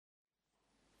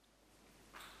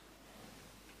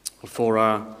For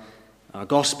our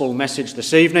gospel message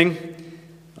this evening,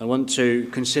 I want to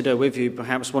consider with you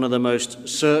perhaps one of the most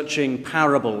searching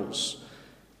parables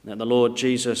that the Lord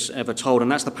Jesus ever told.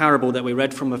 And that's the parable that we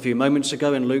read from a few moments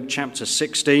ago in Luke chapter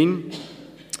 16.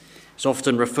 It's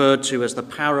often referred to as the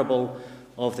parable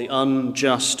of the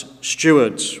unjust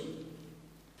stewards.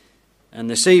 And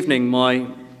this evening, my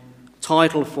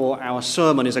title for our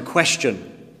sermon is a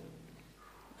question.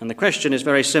 And the question is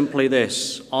very simply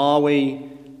this: are we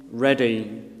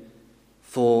ready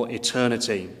for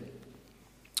eternity?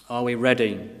 Are we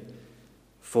ready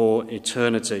for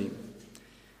eternity?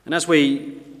 And as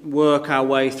we work our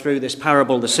way through this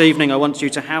parable this evening, I want you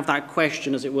to have that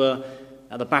question, as it were,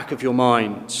 at the back of your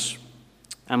minds.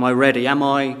 Am I ready? Am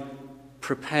I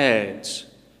prepared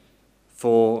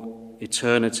for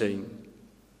eternity?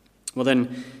 Well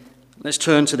then, let's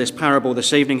turn to this parable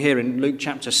this evening here in Luke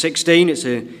chapter 16. It's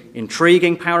an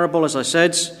intriguing parable, as I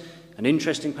said, an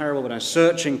interesting parable, but a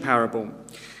searching parable.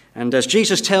 And as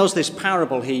Jesus tells this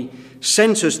parable, he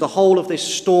centers the whole of this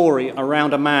story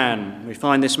around a man. We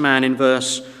find this man in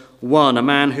verse 1, a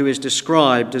man who is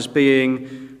described as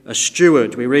being a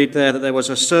steward. We read there that there was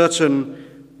a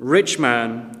certain rich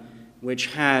man which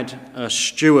had a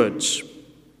steward.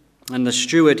 And the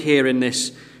steward here in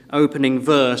this opening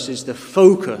verse is the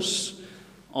focus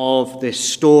of this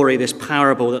story, this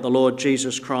parable that the Lord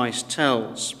Jesus Christ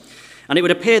tells. And it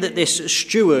would appear that this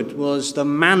steward was the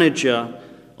manager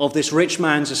of this rich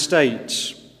man's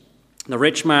estate. The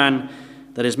rich man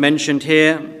that is mentioned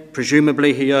here,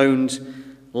 presumably he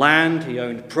owned land, he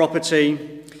owned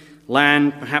property,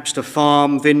 land perhaps to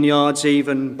farm, vineyards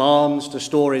even, barns to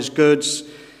store his goods,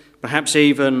 perhaps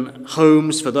even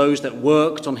homes for those that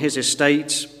worked on his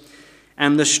estate.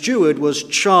 And the steward was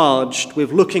charged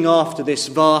with looking after this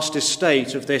vast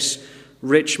estate of this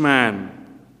rich man.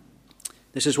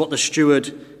 This is what the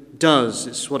steward does.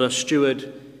 It's what a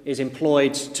steward is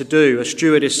employed to do. A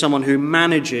steward is someone who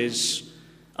manages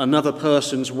another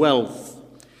person's wealth.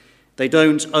 They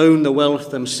don't own the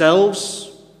wealth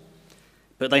themselves,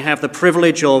 but they have the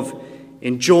privilege of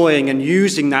enjoying and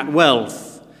using that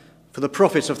wealth for the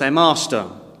profit of their master.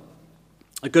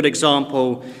 A good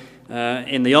example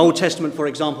in the Old Testament, for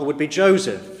example, would be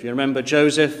Joseph. You remember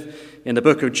Joseph in the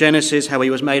book of Genesis, how he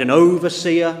was made an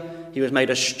overseer. He was made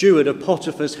a steward of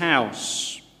Potiphar's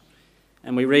house.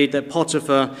 And we read that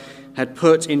Potiphar had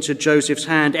put into Joseph's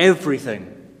hand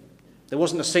everything. There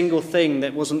wasn't a single thing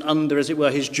that wasn't under, as it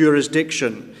were, his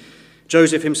jurisdiction.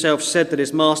 Joseph himself said that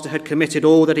his master had committed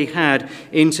all that he had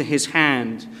into his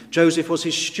hand. Joseph was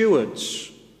his steward,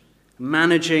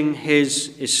 managing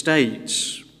his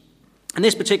estate. And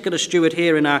this particular steward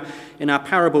here in our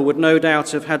parable would no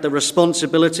doubt have had the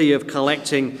responsibility of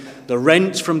collecting the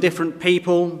rent from different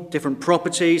people, different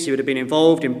properties. He would have been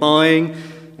involved in buying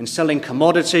and selling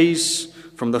commodities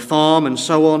from the farm and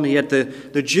so on. He had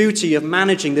the duty of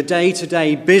managing the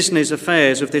day-to-day business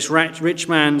affairs of this rich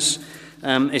man's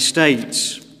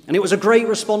estate. And it was a great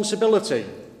responsibility.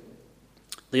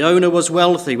 The owner was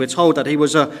wealthy. We're told that he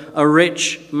was a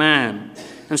rich man.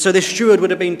 And so this steward would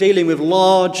have been dealing with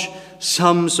large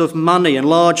sums of money and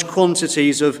large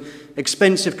quantities of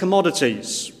expensive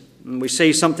commodities. And we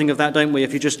see something of that, don't we?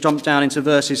 If you just jump down into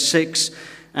verses 6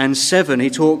 and 7, he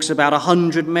talks about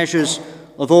 100 measures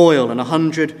of oil and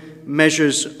 100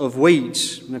 measures of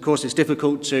wheat. And of course, it's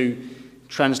difficult to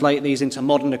translate these into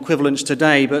modern equivalents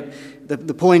today, but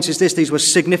the point is this: these were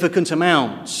significant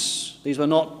amounts. These were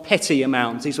not petty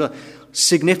amounts. These were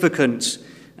significant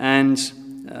and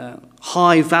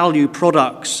high-value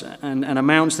products and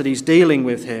amounts that he's dealing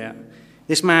with here.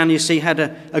 This man, you see, had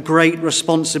a great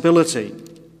responsibility.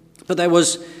 But there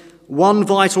was one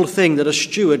vital thing that a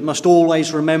steward must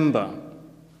always remember,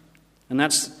 and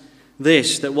that's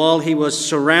this: that while he was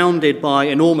surrounded by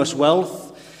enormous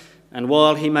wealth, and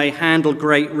while he may handle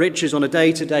great riches on a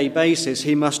day-to-day basis,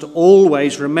 he must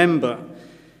always remember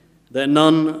that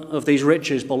none of these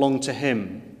riches belonged to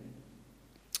him,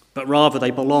 but rather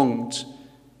they belonged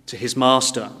to his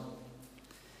master.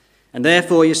 And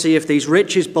therefore, you see, if these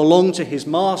riches belong to his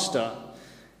master,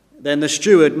 then the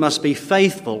steward must be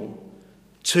faithful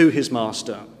to his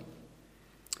master.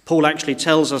 Paul actually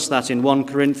tells us that in 1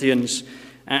 Corinthians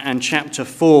and chapter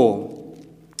 4.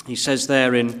 He says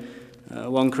there in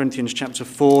 1 Corinthians chapter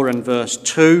 4 and verse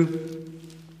 2,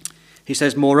 he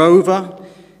says, "Moreover,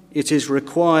 it is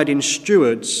required in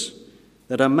stewards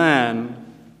that a man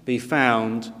be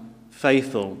found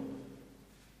faithful."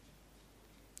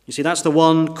 You see, that's the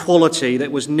one quality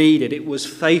that was needed. It was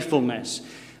faithfulness.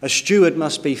 A steward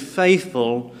must be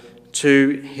faithful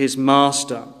to his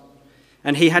master.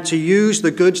 And he had to use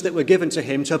the goods that were given to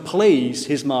him to please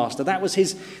his master. That was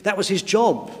his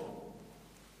job.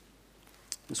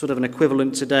 Sort of an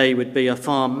equivalent today would be a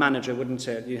farm manager, wouldn't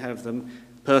it? You have the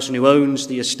person who owns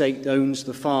the estate, owns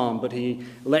the farm, but he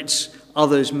lets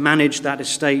others manage that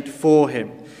estate for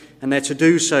him. And they're to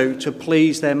do so to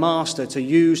please their master, to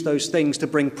use those things to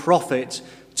bring profit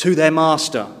to their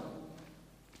master.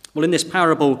 Well, in this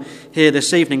parable here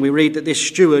this evening, we read that this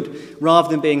steward, rather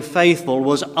than being faithful,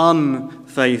 was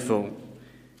unfaithful.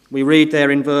 We read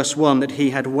there in verse 1 that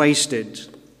he had wasted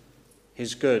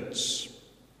his goods.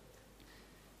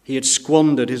 He had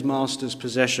squandered his master's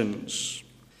possessions.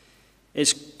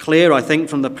 It's clear, I think,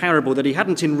 from the parable that he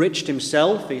hadn't enriched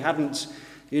himself. He hadn't,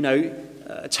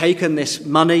 taken this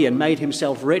money and made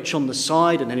himself rich on the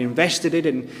side and then invested it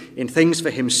in things for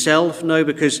himself. No,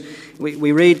 because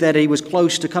we read that he was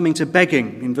close to coming to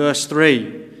begging in verse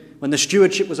 3. When the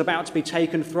stewardship was about to be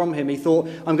taken from him, he thought,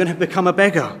 I'm going to become a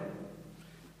beggar.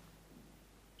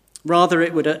 Rather,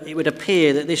 it would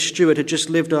appear that this steward had just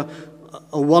lived a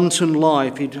wanton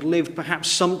life. He'd lived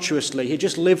perhaps sumptuously. He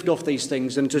just lived off these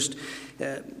things and just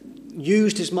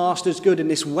used his master's good in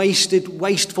this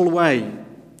wasteful way.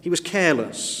 He was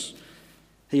careless.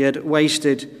 He had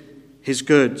wasted his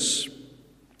goods.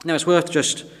 Now, it's worth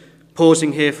just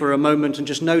pausing here for a moment and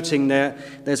just noting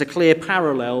there's a clear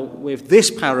parallel with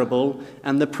this parable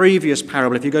and the previous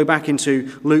parable. If you go back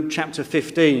into Luke chapter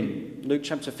 15,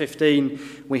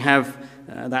 we have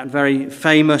that very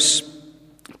famous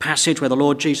passage where the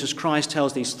Lord Jesus Christ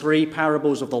tells these three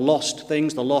parables of the lost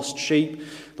things, the lost sheep,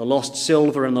 the lost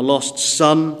silver, and the lost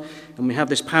son. And we have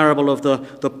this parable of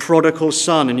the prodigal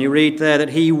son, and you read there that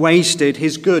he wasted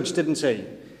his goods, didn't he?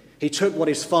 He took what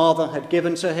his father had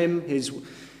given to him, his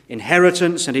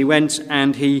inheritance, and he went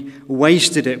and he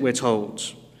wasted it, we're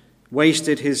told.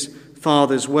 Wasted his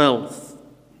father's wealth.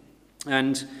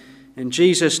 And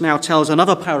Jesus now tells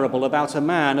another parable about a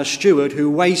man, a steward,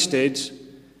 who wasted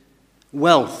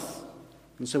wealth.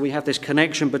 And so we have this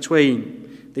connection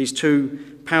between these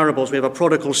two parables. We have a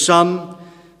prodigal son,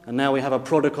 and now we have a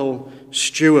prodigal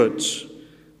steward.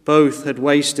 Both had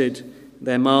wasted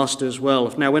their master's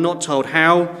wealth. Now, we're not told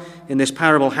how, in this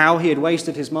parable, how he had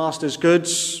wasted his master's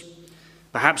goods.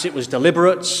 Perhaps it was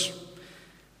deliberate.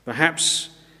 Perhaps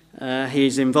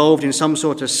he's involved in some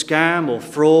sort of scam or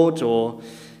fraud or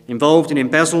involved in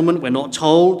embezzlement. We're not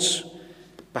told.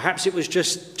 Perhaps it was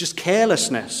just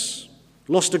carelessness.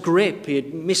 Lost a grip. He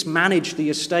had mismanaged the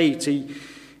estate.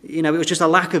 It was just a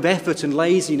lack of effort and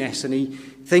laziness, and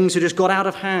things had just got out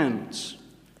of hand.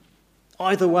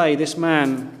 Either way, this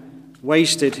man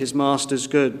wasted his master's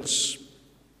goods.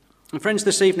 And friends,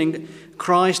 this evening,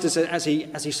 Christ, as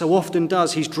he so often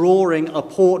does, he's drawing a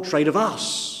portrait of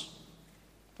us.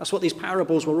 That's what these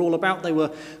parables were all about. They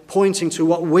were pointing to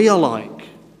what we are like,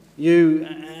 you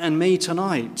and me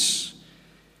tonight.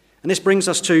 And this brings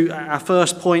us to our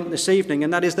first point this evening,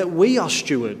 and that is that we are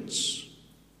stewards.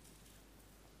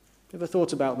 Ever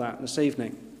thought about that this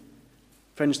evening?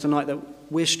 Friends, tonight, that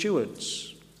we're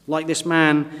stewards. Like this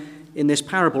man in this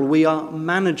parable, we are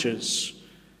managers.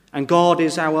 And God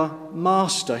is our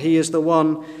master. He is the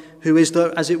one who is,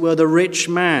 as it were, the rich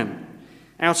man.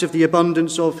 Out of the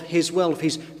abundance of his wealth,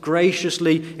 he's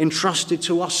graciously entrusted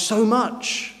to us so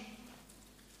much.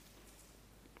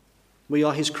 We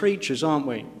are his creatures, aren't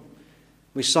we?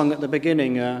 We sung at the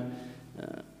beginning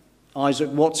Isaac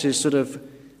Watts' sort of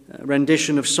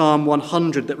rendition of Psalm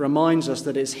 100 that reminds us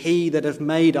that it's he that hath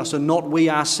made us and not we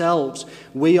ourselves.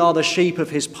 We are the sheep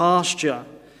of his pasture.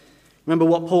 Remember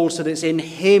what Paul said, it's in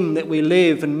him that we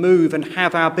live and move and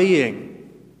have our being.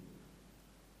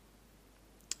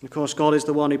 Of course, God is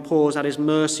the one who pours out his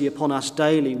mercy upon us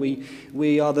daily.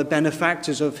 We are the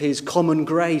benefactors of his common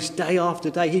grace day after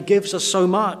day. He gives us so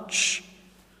much.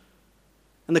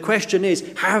 And the question is,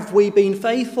 have we been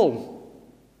faithful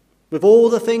with all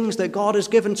the things that God has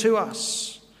given to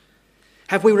us?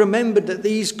 Have we remembered that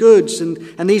these goods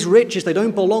and these riches, they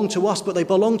don't belong to us, but they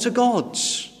belong to God?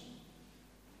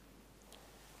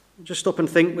 Just stop and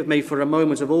think with me for a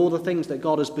moment of all the things that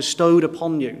God has bestowed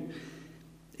upon you.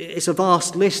 It's a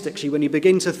vast list, actually, when you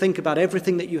begin to think about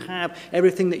everything that you have,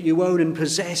 everything that you own and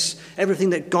possess, everything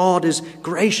that God has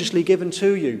graciously given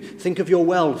to you. Think of your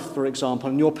wealth, for example,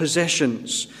 and your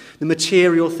possessions, the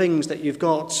material things that you've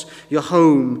got, your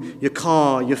home, your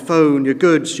car, your phone, your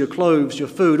goods, your clothes, your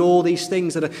food, all these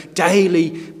things that are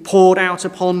daily poured out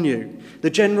upon you,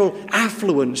 the general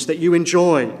affluence that you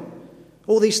enjoy,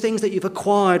 all these things that you've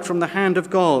acquired from the hand of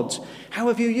God. How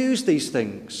have you used these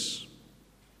things?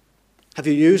 Have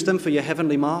you used them for your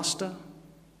heavenly master?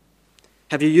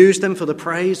 Have you used them for the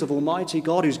praise of Almighty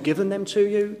God who's given them to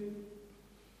you?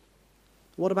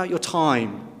 What about your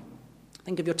time?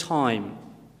 Think of your time.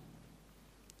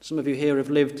 Some of you here have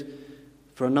lived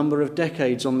for a number of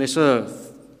decades on this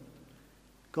earth.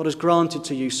 God has granted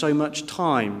to you so much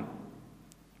time.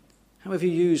 How have you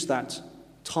used that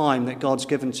time that God's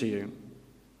given to you?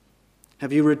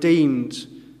 Have you redeemed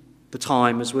the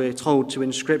time as we're told to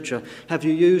in Scripture? Have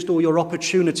you used all your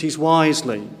opportunities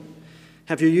wisely?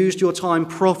 Have you used your time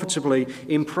profitably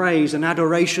in praise and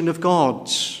adoration of God?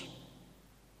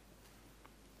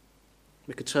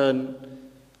 We could turn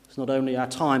to not only our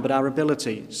time but our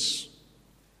abilities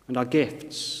and our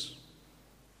gifts.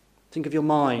 Think of your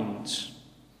mind,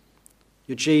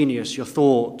 your genius, your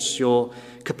thoughts, your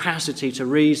capacity to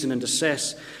reason and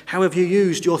assess. How have you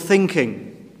used your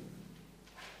thinking?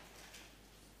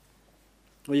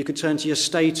 Or you could turn to your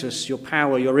status, your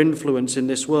power, your influence in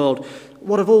this world.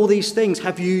 What of all these things?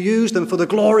 Have you used them for the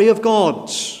glory of God?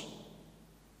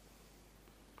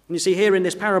 And you see, here in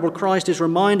this parable, Christ is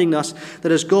reminding us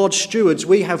that as God's stewards,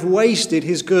 we have wasted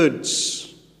his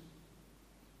goods.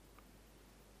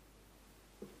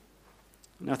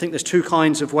 And I think there's two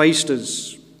kinds of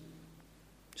wasters.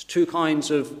 There's two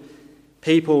kinds of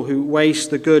people who waste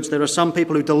the goods. There are some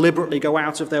people who deliberately go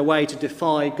out of their way to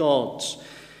defy God,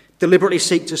 deliberately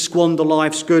seek to squander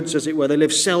life's goods, as it were. They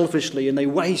live selfishly and they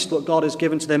waste what God has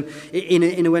given to them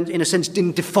in a sense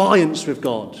in defiance with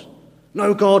God.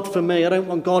 No God for me. I don't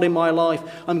want God in my life.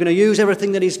 I'm going to use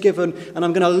everything that he's given and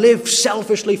I'm going to live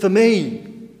selfishly for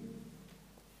me.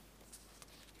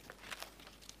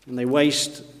 And they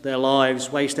waste their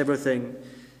lives, waste everything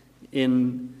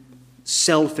in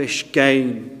selfish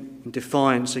gain, in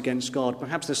defiance against God.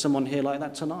 Perhaps there's someone here like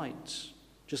that tonight.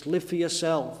 Just live for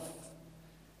yourself.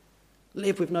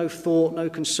 Live with no thought, no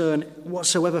concern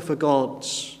whatsoever for God.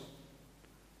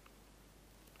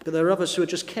 But there are others who are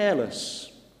just careless.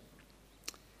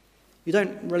 You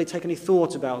don't really take any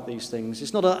thought about these things.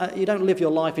 It's not you don't live your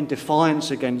life in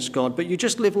defiance against God, but you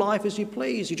just live life as you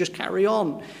please. You just carry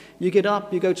on. You get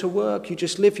up, you go to work, you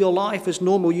just live your life as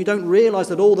normal. You don't realize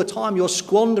that all the time you're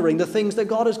squandering the things that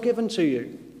God has given to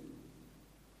you.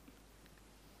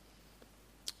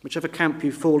 Whichever camp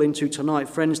you fall into tonight,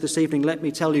 friends, this evening, let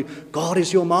me tell you, God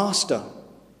is your master.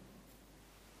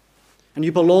 And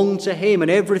you belong to him, and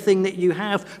everything that you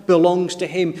have belongs to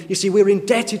him. You see, we're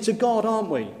indebted to God, aren't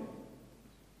we?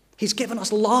 He's given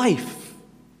us life,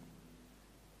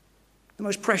 the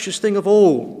most precious thing of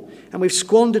all. And we've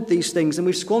squandered these things, and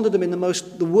we've squandered them in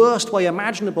the worst way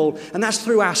imaginable, and that's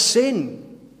through our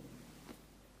sin.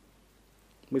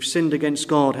 We've sinned against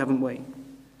God, haven't we?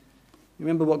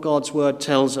 Remember what God's word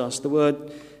tells us.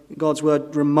 God's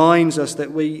word reminds us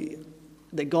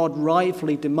that God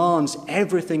rightfully demands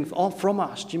everything from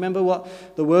us. Do you remember what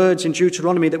the words in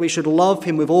Deuteronomy, that we should love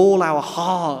him with all our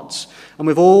hearts and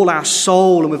with all our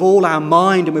soul and with all our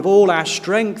mind and with all our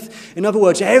strength? In other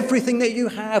words, everything that you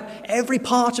have, every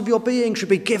part of your being should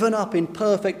be given up in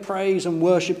perfect praise and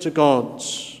worship to God.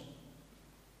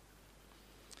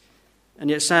 And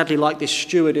yet sadly, like this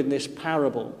steward in this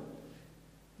parable,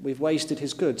 we've wasted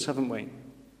his goods, haven't we?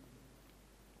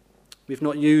 We've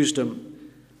not used them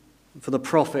for the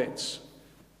profit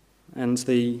and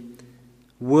the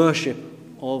worship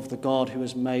of the God who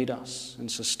has made us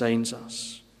and sustains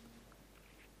us.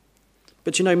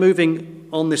 But moving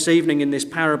on this evening in this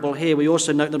parable here, we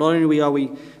also note that not only are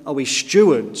we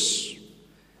stewards,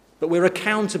 but we're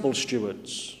accountable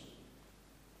stewards.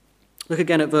 Look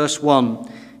again at verse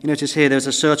 1. You notice here there's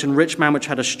a certain rich man which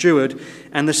had a steward,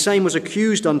 and the same was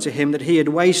accused unto him that he had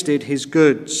wasted his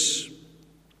goods.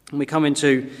 And we come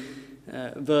into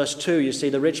verse 2. You see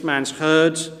the rich man's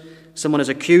heard. Someone has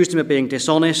accused him of being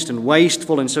dishonest and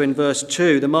wasteful. And so in verse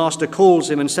 2, the master calls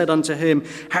him and said unto him,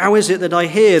 How is it that I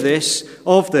hear this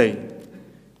of thee?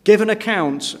 Give an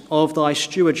account of thy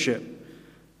stewardship,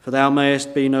 for thou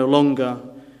mayest be no longer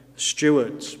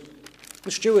steward.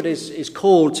 The steward is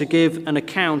called to give an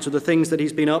account of the things that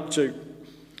he's been up to.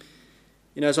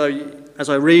 As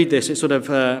I read this, it sort of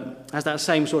has that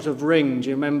same sort of ring. Do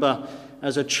you remember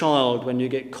as a child when you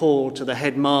get called to the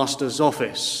headmaster's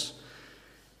office?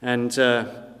 And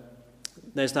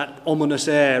there's that ominous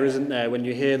air, isn't there, when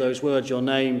you hear those words, your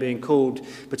name being called,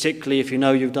 particularly if you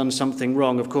know you've done something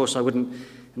wrong. Of course, I wouldn't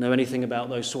know anything about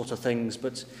those sort of things,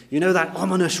 but that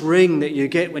ominous ring that you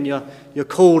get when you're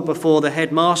called before the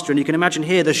headmaster. And you can imagine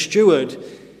here the steward,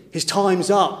 his time's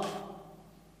up,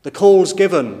 the call's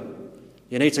given.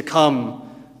 You need to come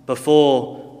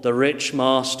before the rich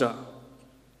master.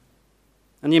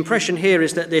 And the impression here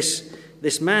is that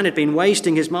this man had been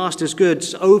wasting his master's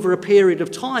goods over a period of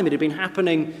time. It had been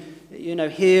happening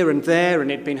here and there,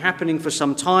 and it had been happening for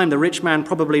some time. The rich man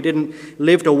probably didn't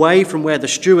lived away from where the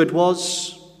steward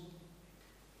was.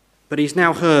 But he's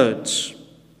now heard.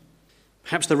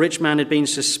 Perhaps the rich man had been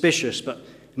suspicious, but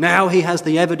now he has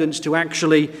the evidence to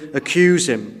actually accuse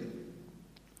him.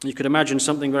 You could imagine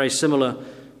something very similar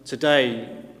today.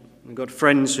 I've got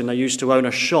friends who they used to own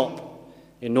a shop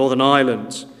in Northern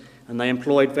Ireland, and they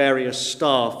employed various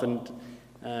staff, and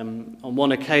on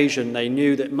one occasion they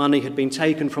knew that money had been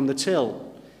taken from the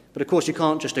till. But of course you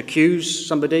can't just accuse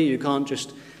somebody, you can't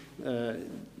just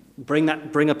bring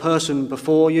a person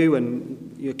before you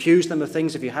and you accuse them of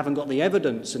things if you haven't got the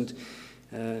evidence. And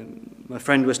my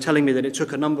friend was telling me that it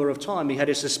took a number of time. He had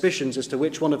his suspicions as to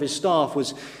which one of his staff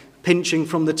was pinching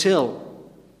from the till.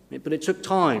 But it took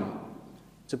time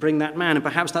to bring that man, and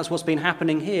perhaps that's what's been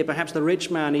happening here. Perhaps the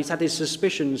rich man, he's had his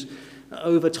suspicions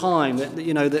over time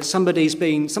that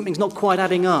something's not quite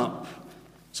adding up.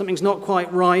 Something's not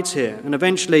quite right here. And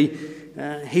eventually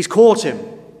he's caught him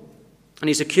and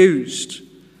he's accused.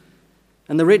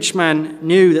 And the rich man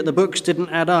knew that the books didn't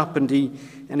add up, and he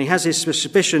has his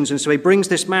suspicions, and so he brings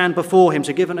this man before him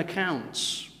to give an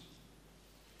account.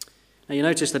 Now you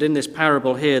notice that in this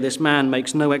parable here, this man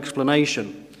makes no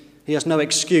explanation. He has no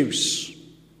excuse.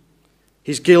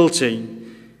 He's guilty,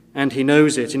 and he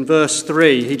knows it. In verse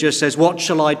 3, he just says, "What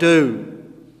shall I do?"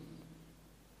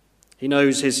 He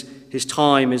knows his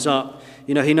time is up.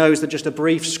 He knows that just a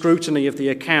brief scrutiny of the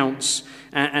accounts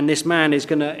and this man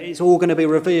it's all going to be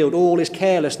revealed. All his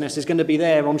carelessness is going to be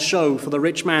there on show for the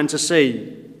rich man to see.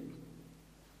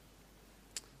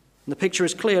 And the picture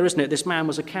is clear, isn't it? This man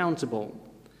was accountable.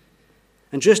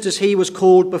 And just as he was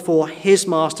called before his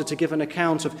master to give an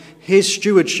account of his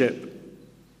stewardship,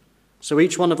 so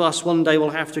each one of us one day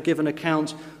will have to give an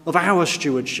account of our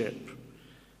stewardship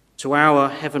to our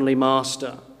heavenly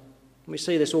master. We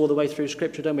see this all the way through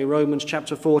Scripture, don't we? Romans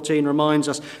chapter 14 reminds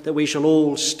us that we shall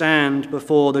all stand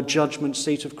before the judgment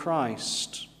seat of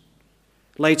Christ.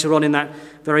 Later on in that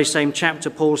very same chapter,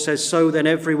 Paul says, "So then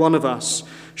every one of us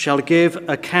shall give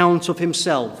account of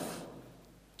himself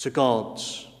to God."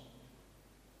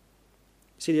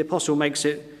 See, the apostle makes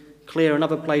it clear in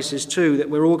other places too that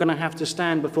we're all going to have to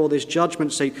stand before this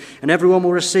judgment seat, and everyone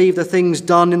will receive the things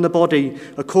done in the body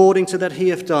according to that he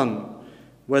hath done,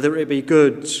 whether it be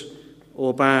good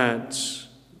or bad.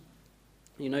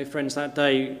 Friends, that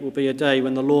day will be a day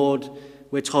when the Lord,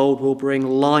 we're told, will bring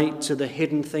light to the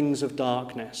hidden things of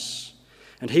darkness,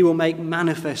 and he will make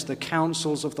manifest the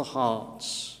counsels of the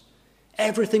hearts.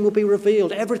 Everything will be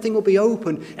revealed, everything will be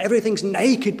open, everything's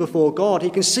naked before God. He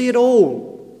can see it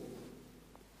all.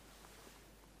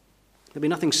 There'll be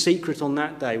nothing secret on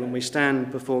that day when we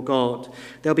stand before God.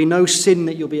 There'll be no sin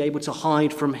that you'll be able to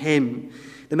hide from him.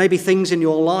 There may be things in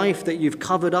your life that you've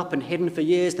covered up and hidden for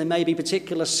years. There may be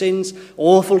particular sins,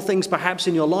 awful things perhaps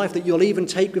in your life that you'll even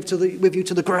take with you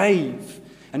to the grave.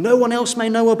 And no one else may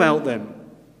know about them.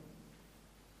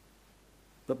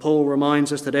 But Paul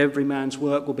reminds us that every man's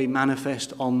work will be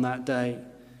manifest on that day.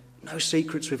 No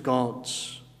secrets with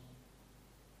God's.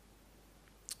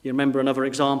 You remember another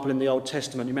example in the Old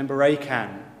Testament. You remember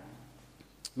Achan.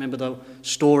 Remember the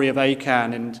story of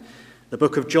Achan and the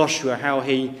book of Joshua, how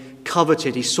he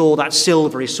coveted, he saw that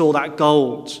silver, he saw that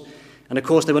gold. And of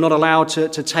course they were not allowed to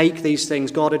take these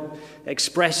things. God had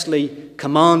expressly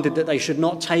commanded that they should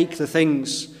not take the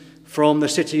things from the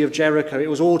city of Jericho. It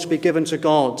was all to be given to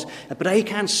God. But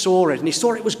Achan saw it, and he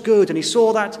saw it was good, and he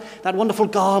saw that wonderful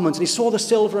garment, and he saw the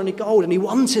silver and the gold, and he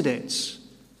wanted it.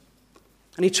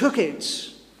 And he took it.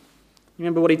 You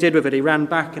remember what he did with it? He ran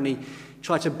back and he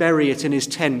tried to bury it in his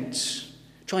tent,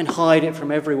 try and hide it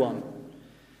from everyone.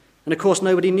 And of course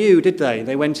nobody knew, did they?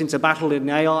 They went into battle in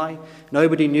Ai.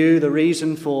 Nobody knew the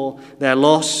reason for their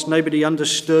loss. Nobody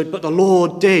understood, but the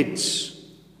Lord did.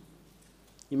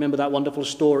 You remember that wonderful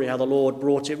story, how the Lord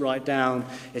brought it right down.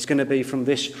 It's going to be from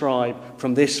this tribe,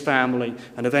 from this family.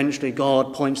 And eventually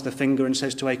God points the finger and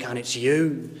says to Achan, "It's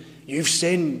you. You've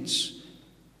sinned."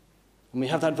 And we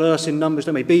have that verse in Numbers,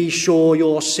 don't we? "Be sure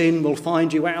your sin will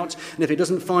find you out. And if it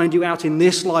doesn't find you out in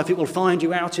this life, it will find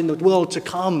you out in the world to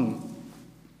come."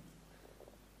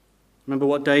 Remember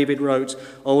what David wrote,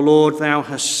 "O Lord, thou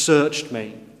hast searched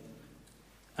me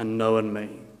and known me."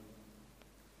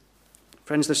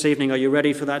 Friends, this evening, are you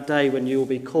ready for that day when you will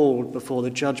be called before the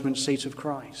judgment seat of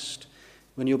Christ?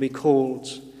 When you'll be called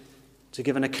to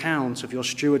give an account of your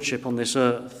stewardship on this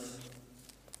earth?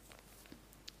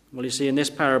 Well, you see, in this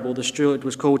parable, the steward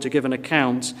was called to give an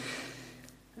account,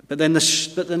 but then the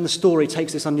story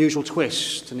takes this unusual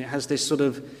twist, and it has this sort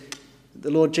of, the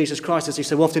Lord Jesus Christ, as he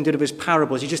so often did of his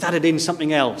parables, he just added in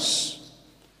something else.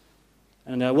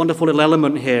 And a wonderful little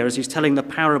element here as he's telling the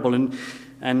parable,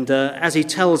 and as he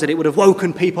tells it, it would have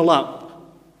woken people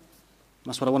up.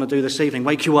 That's what I want to do this evening,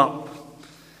 wake you up.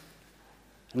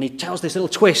 And he tells this little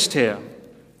twist here.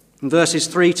 In verses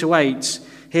 3 to 8,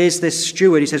 here's this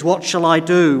steward. He says, what shall I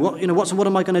do? What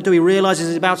am I going to do? He realizes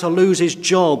he's about to lose his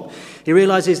job. He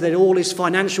realizes that all his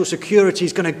financial security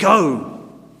is going to go.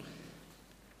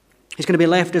 He's going to be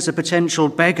left as a potential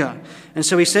beggar. And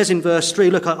so he says in verse 3,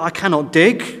 look, I cannot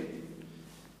dig.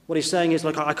 What he's saying is,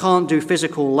 look, I can't do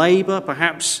physical labor.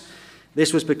 Perhaps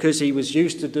this was because he was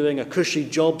used to doing a cushy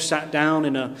job, sat down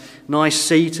in a nice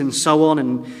seat and so on,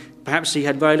 and perhaps he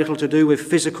had very little to do with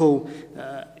physical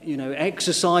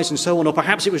exercise and so on, or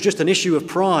perhaps it was just an issue of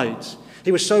pride.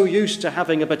 He was so used to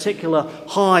having a particular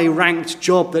high-ranked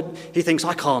job that he thinks,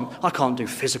 I can't do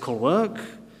physical work.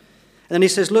 And then he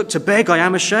says, look, to beg I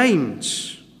am ashamed.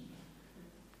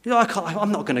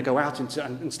 I'm not going to go out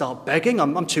and start begging.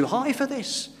 I'm too high for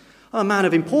this. I'm a man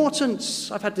of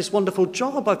importance. I've had this wonderful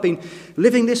job. I've been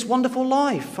living this wonderful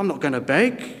life. I'm not going to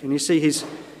beg. And you see,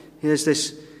 he has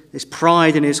this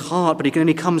pride in his heart, but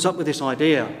he comes up with this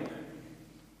idea.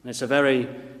 And it's a very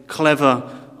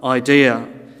clever idea.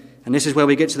 And this is where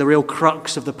we get to the real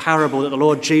crux of the parable that the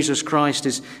Lord Jesus Christ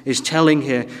is telling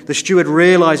here. The steward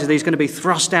realizes that he's going to be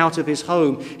thrust out of his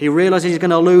home. He realizes he's going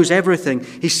to lose everything.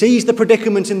 He sees the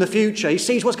predicament in the future. He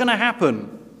sees what's going to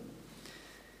happen.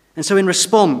 And so in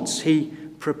response, he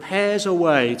prepares a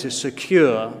way to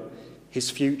secure his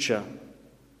future.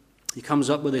 He comes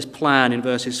up with his plan in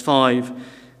verses 5,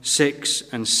 6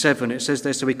 and 7. It says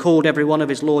there, so he called every one of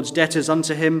his Lord's debtors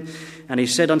unto him, and he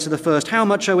said unto the first, how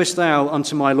much owest thou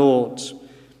unto my Lord?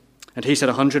 And he said,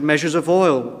 100 measures of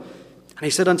oil. And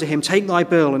he said unto him, take thy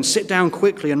bill, and sit down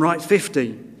quickly, and write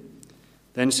 50.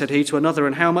 Then said he to another,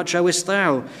 and how much owest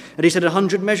thou? And he said,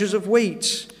 100 measures of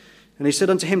wheat. And he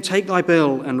said unto him, take thy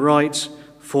bill, and write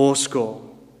 80. You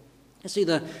see,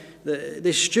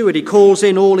 this steward, he calls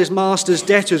in all his master's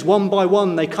debtors, one by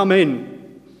one, they come in.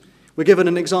 We're given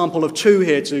an example of 2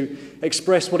 here to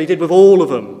express what he did with all of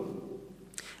them.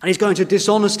 And he's going to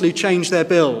dishonestly change their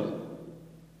bill.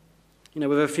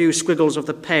 With a few squiggles of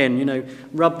the pen,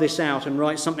 rub this out and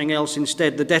write something else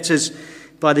instead. The debtors,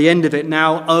 by the end of it,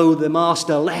 now owe the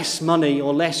master less money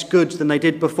or less goods than they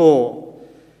did before.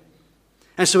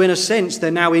 And so in a sense, they're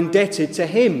now indebted to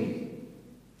him.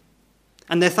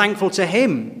 And they're thankful to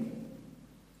him.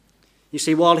 You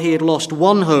see, while he had lost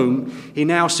one home, he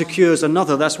now secures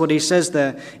another. That's what he says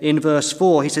there in verse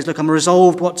 4. He says, look, I'm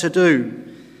resolved what to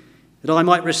do,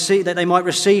 that they might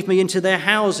receive me into their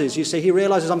houses. You see, he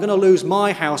realizes I'm going to lose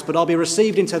my house, but I'll be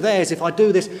received into theirs if I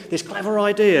do this clever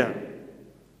idea.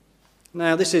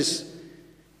 Now, this is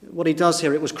what he does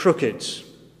here. It was crooked.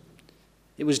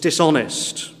 It was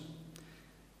dishonest.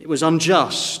 It was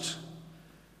unjust.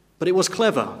 But it was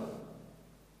clever.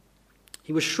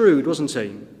 He was shrewd, wasn't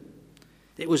he?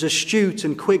 It was astute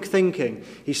and quick thinking.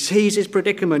 He sees his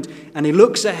predicament and he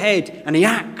looks ahead and he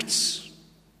acts.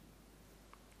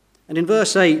 And in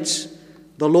verse 8,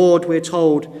 the Lord, we're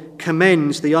told,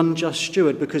 commends the unjust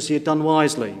steward because he had done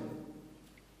wisely.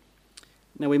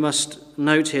 Now we must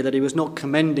note here that he was not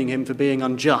commending him for being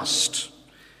unjust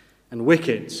and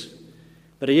wicked,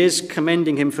 but he is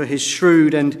commending him for his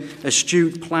shrewd and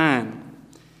astute plan.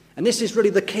 And this is really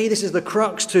the key, this is the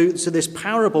crux to this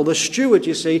parable. The steward,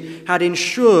 you see, had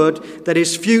ensured that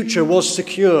his future was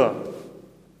secure.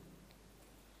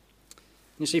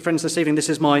 You see, friends, this evening, this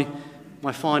is my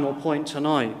final point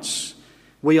tonight.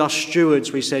 We are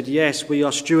stewards, we said, yes, we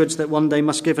are stewards that one day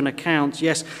must give an account,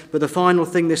 yes, but the final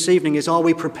thing this evening is, are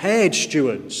we prepared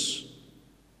stewards?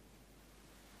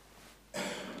 You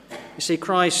see,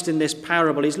 Christ in this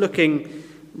parable, he's looking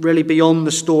really beyond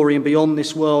the story and beyond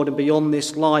this world and beyond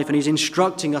this life, and he's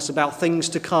instructing us about things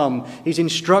to come. He's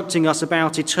instructing us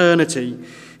about eternity.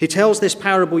 He tells this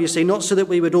parable, you see, not so that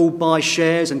we would all buy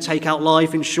shares and take out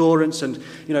life insurance and,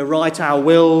 write our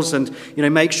wills and,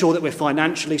 make sure that we're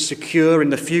financially secure in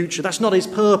the future. That's not his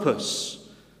purpose.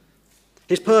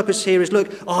 His purpose here is,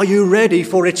 look, are you ready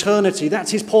for eternity?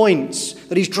 That's his point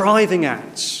that he's driving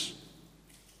at.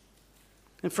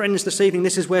 And friends, this evening,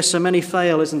 this is where so many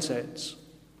fail, isn't it?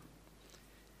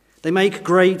 They make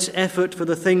great effort for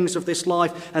the things of this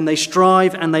life, and they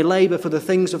strive and they labour for the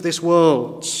things of this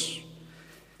world.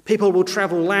 People will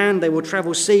travel land, they will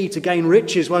travel sea to gain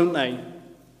riches, won't they?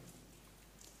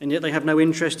 And yet they have no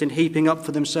interest in heaping up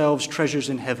for themselves treasures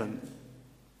in heaven.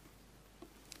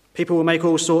 People will make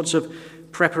all sorts of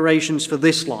preparations for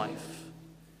this life,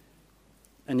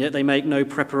 and yet they make no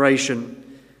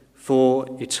preparation for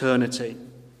eternity.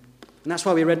 And that's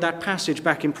why we read that passage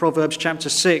back in Proverbs chapter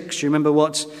 6. You remember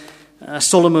what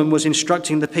Solomon was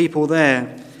instructing the people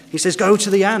there. He says, go to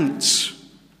the ants.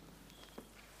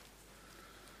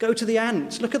 Go to the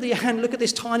ants. Look at the ant. Look at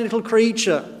this tiny little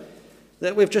creature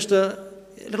that with just a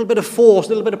little bit of force, a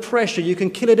little bit of pressure, you can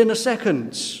kill it in a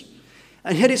second.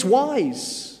 And yet it's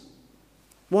wise.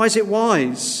 Why is it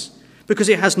wise? Because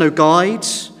it has no guide,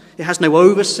 it has no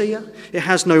overseer, it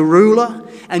has no ruler,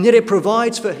 and yet it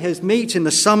provides for his meat in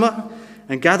the summer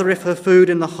and gathereth her food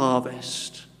in the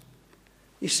harvest.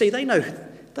 You see, they know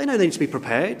they need to be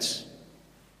prepared.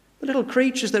 The little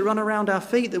creatures that run around our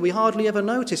feet that we hardly ever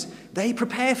notice, they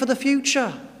prepare for the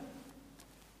future.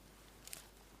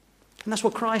 And that's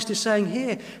what Christ is saying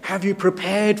here. Have you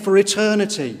prepared for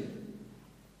eternity?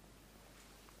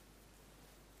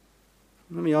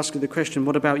 Let me ask you the question,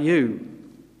 what about you?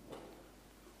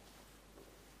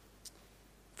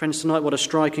 Friends, tonight what a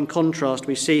striking contrast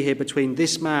we see here between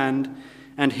this man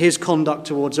and his conduct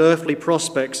towards earthly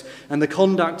prospects and the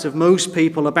conduct of most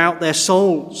people about their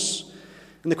souls.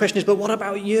 And the question is, but what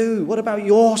about you? What about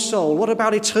your soul? What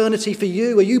about eternity for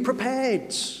you? Are you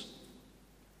prepared?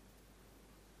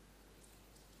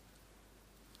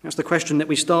 That's the question that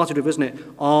we started with, isn't it?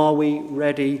 Are we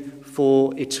ready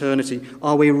for eternity?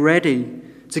 Are we ready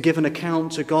to give an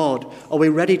account to God? Are we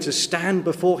ready to stand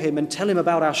before him and tell him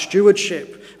about our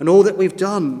stewardship and all that we've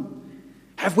done?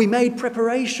 Have we made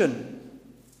preparation?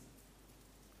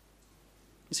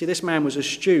 You see, this man was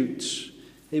astute.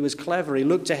 He was clever. He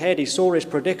looked ahead. He saw his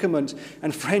predicament.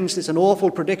 And friends, it's an awful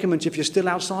predicament if you're still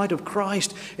outside of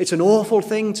Christ. It's an awful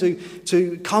thing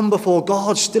to come before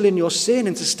God still in your sin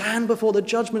and to stand before the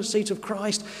judgment seat of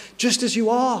Christ just as you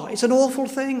are. It's an awful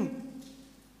thing.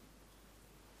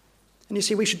 And you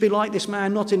see, we should be like this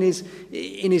man, not in his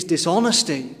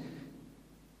dishonesty,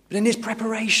 but in his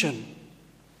preparation.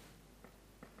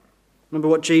 Remember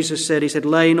what Jesus said. He said,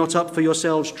 lay not up for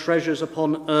yourselves treasures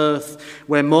upon earth,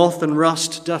 where moth and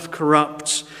rust doth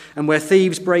corrupt, and where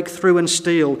thieves break through and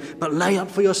steal, but lay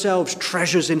up for yourselves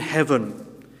treasures in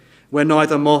heaven, where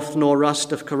neither moth nor rust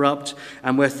doth corrupt,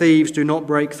 and where thieves do not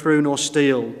break through nor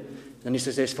steal. And he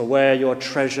says this, for where your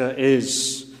treasure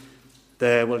is,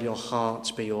 there will your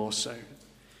heart be also.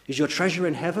 Is your treasure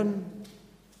in heaven?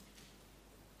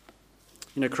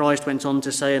 You know, Christ went on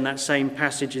to say in that same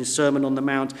passage in Sermon on the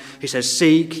Mount, he says,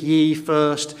 seek ye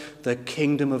first the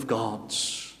kingdom of God.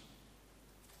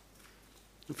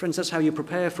 And friends, that's how you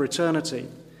prepare for eternity.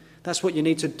 That's what you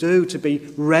need to do to be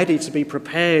ready, to be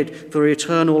prepared for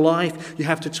eternal life. You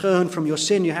have to turn from your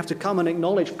sin. You have to come and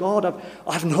acknowledge, God,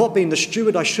 I've not been the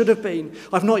steward I should have been.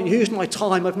 I've not used my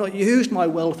time. I've not used my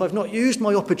wealth. I've not used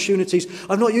my opportunities.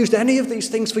 I've not used any of these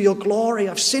things for your glory.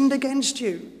 I've sinned against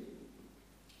you.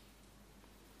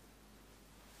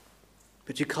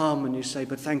 But you come and you say,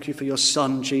 but thank you for your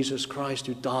Son, Jesus Christ,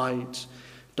 who died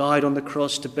on the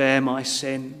cross to bear my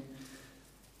sin.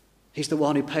 He's the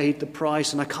one who paid the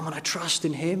price, and I come and I trust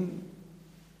in him.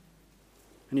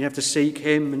 And you have to seek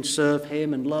him and serve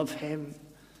him and love him.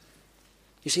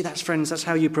 You see, that's, friends, that's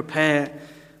how you prepare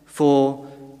for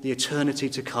the eternity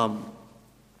to come.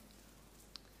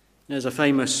 There's a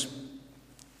famous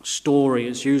story.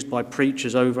 It's used by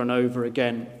preachers over and over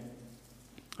again.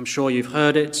 I'm sure you've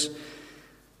heard it.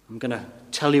 I'm going to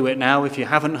tell you it now if you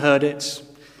haven't heard it.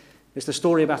 It's the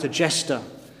story about a jester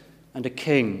and a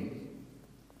king.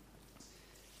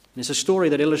 And it's a story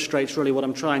that illustrates really what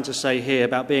I'm trying to say here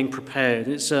about being prepared.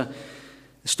 It's a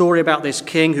story about this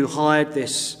king who hired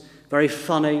this very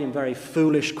funny and very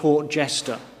foolish court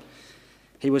jester.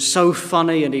 He was so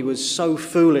funny and he was so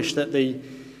foolish that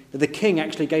the king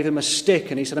actually gave him a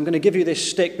stick, and he said, I'm going to give you this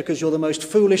stick because you're the most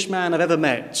foolish man I've ever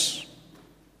met.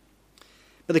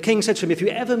 But the king said to him, if you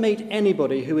ever meet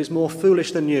anybody who is more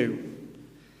foolish than you,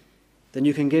 then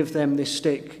you can give them this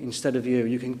stick instead of you.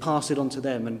 You can pass it on to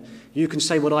them, and you can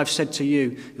say what I've said to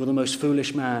you. You're the most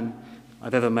foolish man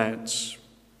I've ever met.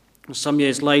 Some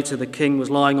years later, the king was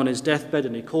lying on his deathbed,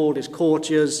 and he called his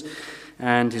courtiers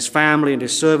and his family and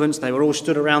his servants. They were all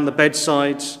stood around the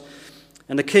bedside.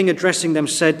 And the king, addressing them,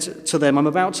 said to them, I'm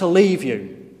about to leave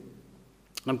you.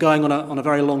 I'm going on a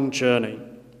very long journey,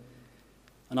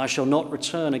 and I shall not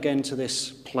return again to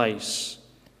this place.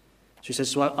 She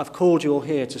says, so I've called you all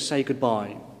here to say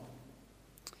goodbye.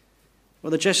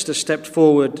 Well, the jester stepped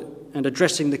forward, and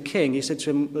addressing the king, he said to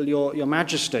him, well, Your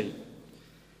Majesty,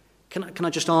 can I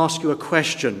just ask you a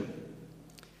question?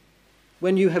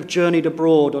 When you have journeyed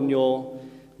abroad on your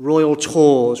royal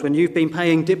tours, when you've been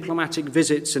paying diplomatic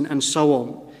visits and so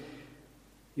on,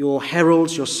 your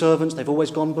heralds, your servants, they've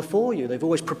always gone before you. They've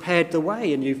always prepared the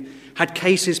way, and you've had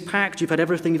cases packed, you've had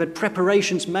everything, you've had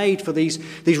preparations made for these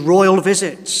royal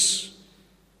visits.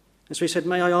 And so he said,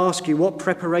 may I ask you, what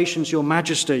preparations, Your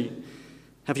Majesty,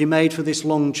 have you made for this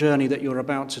long journey that you're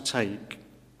about to take?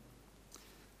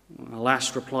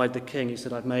 Alas, replied the king, he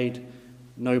said, I've made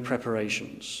no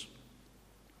preparations.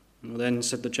 Well, then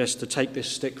said the jester, take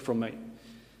this stick from me,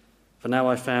 for now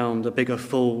I found a bigger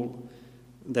fool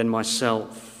than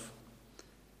myself.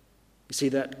 You see,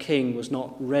 that king was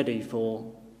not ready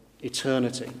for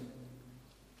eternity.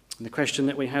 And the question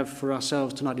that we have for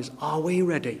ourselves tonight is, are we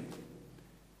ready?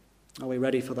 Are we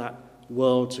ready for that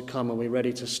world to come? Are we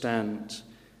ready to stand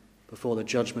before the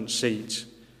judgment seat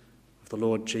of the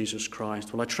Lord Jesus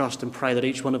Christ? Well, I trust and pray that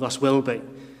each one of us will be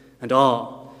and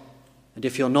are. And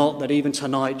if you're not, that even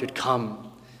tonight you'd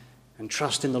come and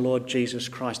trust in the Lord Jesus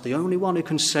Christ, the only one who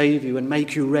can save you and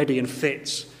make you ready and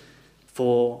fit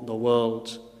for the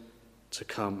world to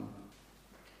come.